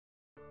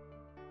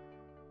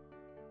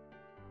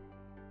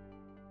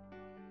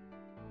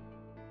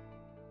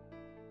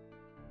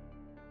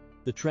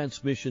The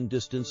transmission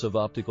distance of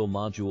optical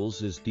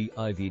modules is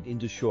divided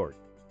into short,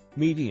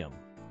 medium,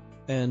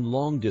 and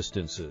long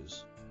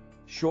distances.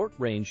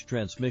 Short-range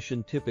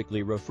transmission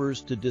typically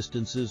refers to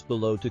distances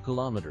below 2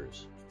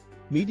 kilometers.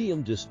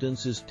 Medium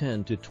distance is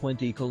 10 to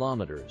 20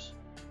 kilometers,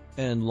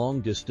 and long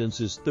distance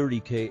is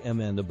 30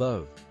 km and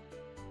above.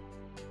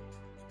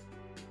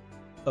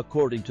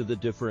 According to the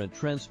different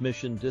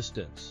transmission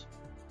distance,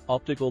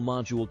 optical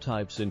module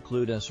types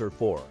include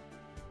SR4,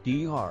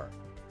 DR,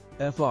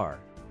 FR,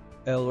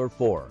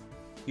 LR4,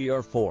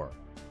 ER4,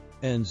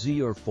 and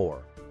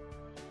ZR4.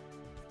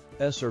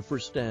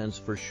 SR4 stands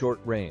for short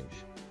range,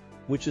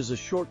 which is a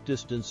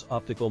short-distance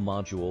optical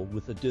module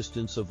with a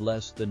distance of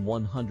less than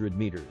 100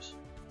 meters,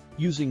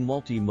 using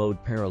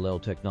multi-mode parallel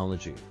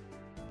technology.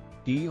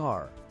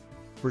 DR,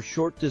 for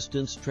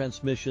short-distance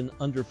transmission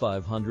under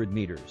 500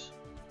 meters,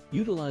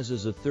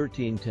 utilizes a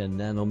 1310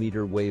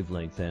 nanometer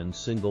wavelength and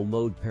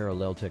single-mode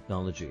parallel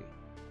technology.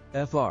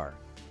 FR,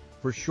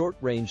 for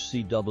short-range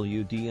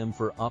CWDM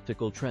for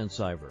optical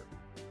transceiver,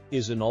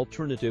 is an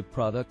alternative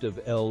product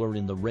of LR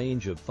in the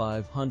range of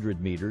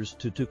 500 meters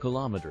to 2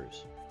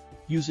 kilometers,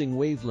 using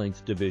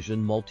wavelength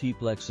division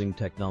multiplexing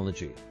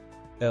technology.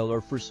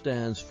 LR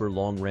stands for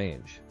long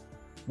range,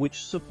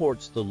 which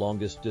supports the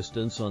longest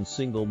distance on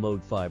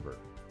single-mode fiber,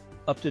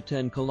 up to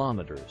 10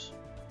 kilometers,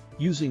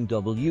 using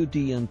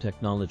WDM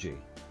technology.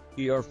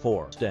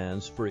 ER4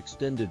 stands for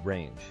extended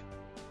range,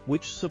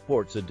 which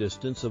supports a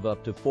distance of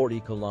up to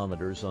 40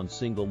 kilometers on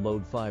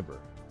single-mode fiber,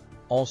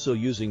 also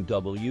using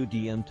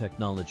WDM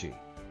technology.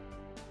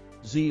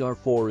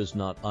 ZR4 is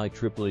not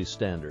IEEE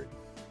standard.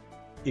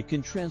 It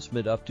can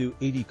transmit up to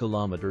 80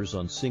 kilometers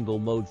on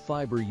single-mode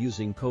fiber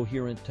using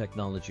coherent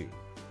technology,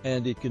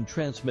 and it can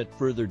transmit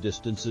further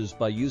distances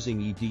by using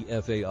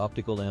EDFA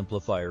optical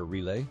amplifier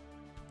relay.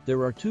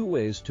 There are two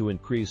ways to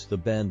increase the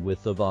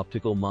bandwidth of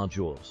optical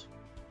modules.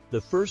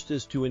 The first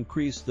is to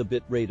increase the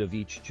bit rate of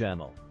each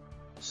channel,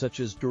 such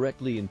as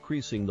directly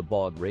increasing the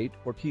baud rate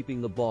or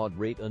keeping the baud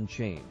rate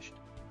unchanged,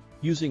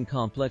 using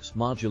complex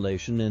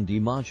modulation and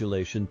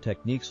demodulation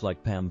techniques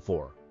like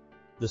PAM4.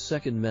 The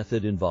second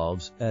method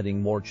involves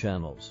adding more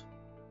channels,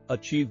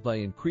 achieved by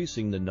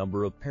increasing the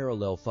number of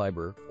parallel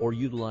fiber or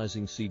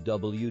utilizing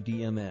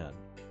CWDM and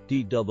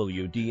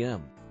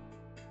DWDM.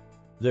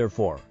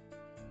 Therefore,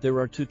 there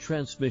are two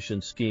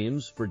transmission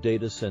schemes for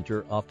data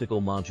center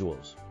optical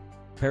modules,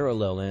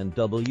 parallel and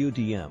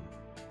WDM.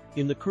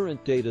 In the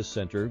current data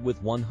center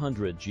with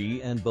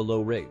 100G and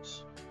below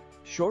rates,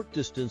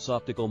 short-distance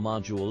optical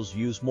modules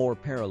use more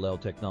parallel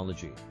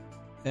technology,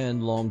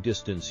 and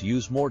long-distance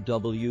use more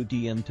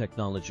WDM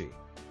technology.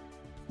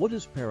 What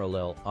is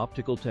parallel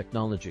optical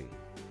technology?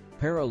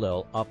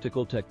 Parallel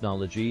optical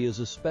technology is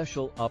a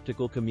special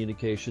optical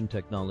communication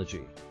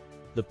technology.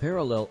 The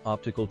parallel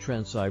optical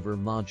transceiver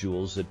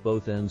modules at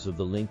both ends of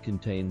the link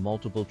contain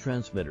multiple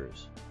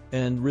transmitters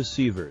and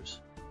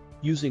receivers,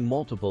 using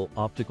multiple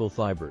optical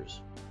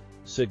fibers.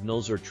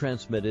 Signals are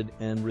transmitted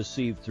and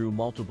received through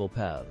multiple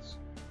paths.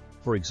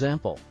 For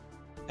example,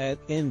 at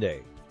end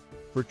A,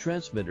 for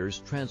transmitters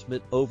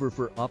transmit over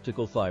for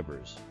optical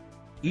fibers,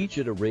 each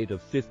at a rate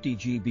of 50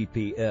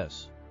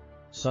 Gbps,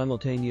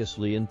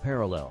 simultaneously in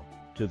parallel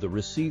to the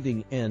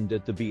receiving end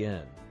at the B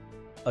end,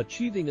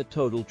 achieving a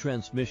total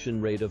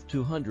transmission rate of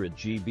 200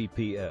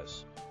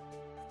 Gbps.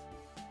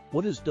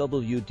 What is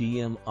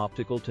WDM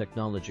optical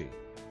technology?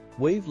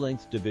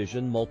 Wavelength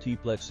division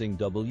multiplexing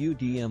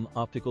WDM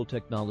optical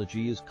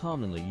technology is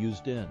commonly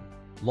used in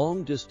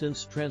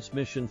long-distance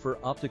transmission for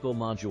optical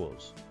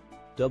modules.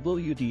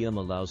 WDM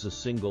allows a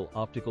single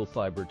optical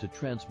fiber to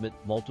transmit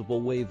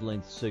multiple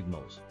wavelength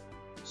signals,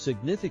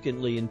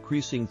 significantly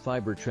increasing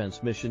fiber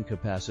transmission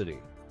capacity.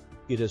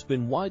 It has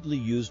been widely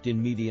used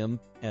in medium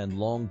and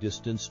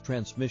long-distance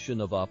transmission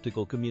of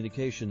optical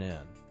communication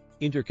and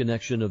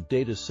interconnection of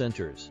data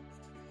centers.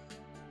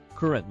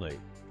 Currently,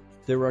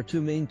 there are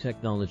two main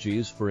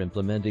technologies for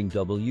implementing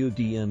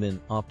WDM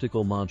in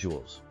optical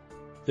modules: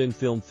 thin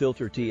film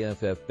filter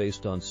TFF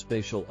based on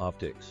spatial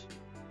optics,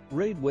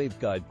 RAID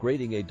waveguide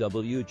grating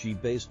AWG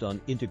based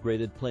on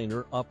integrated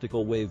planar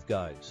optical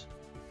waveguides,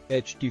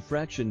 edge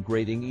diffraction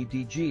grating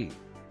EDG,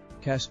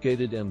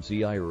 cascaded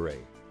MZI array,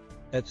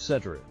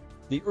 etc.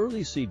 The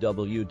early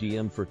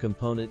CWDM for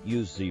component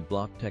used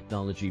Z-block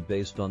technology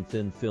based on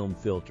thin film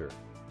filter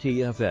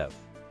TFF,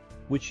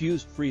 which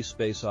used free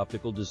space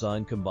optical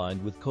design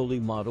combined with Colli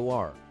Modo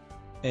R,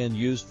 and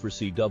used for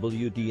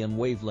CWDM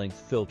wavelength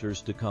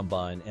filters to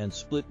combine and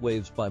split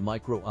waves by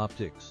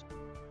micro-optics.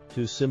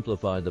 To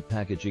simplify the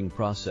packaging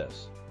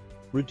process,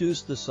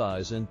 reduce the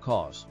size and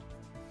cost,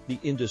 the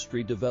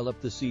industry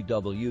developed the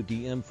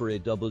CWDM for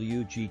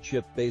AWG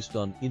chip based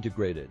on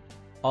integrated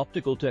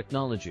optical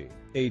technology.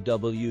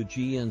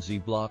 AWG and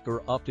Z-block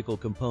are optical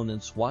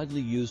components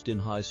widely used in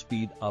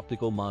high-speed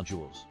optical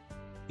modules.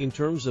 In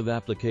terms of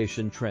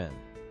application trend,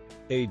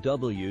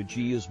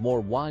 AWG is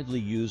more widely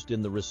used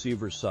in the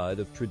receiver side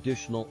of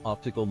traditional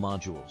optical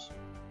modules,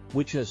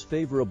 which has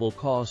favorable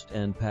cost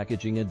and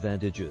packaging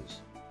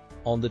advantages.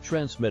 On the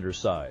transmitter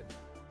side,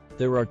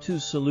 there are two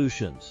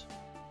solutions,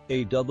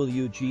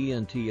 AWG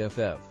and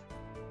TFF.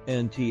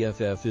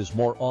 NTFF is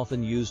more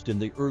often used in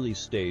the early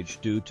stage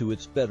due to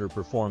its better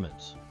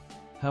performance.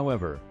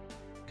 However,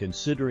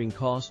 considering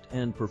cost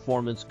and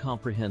performance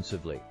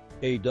comprehensively,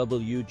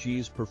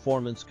 AWG's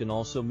performance can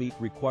also meet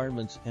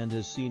requirements and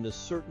has seen a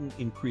certain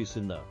increase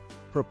in the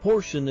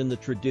proportion in the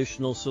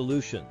traditional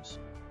solutions.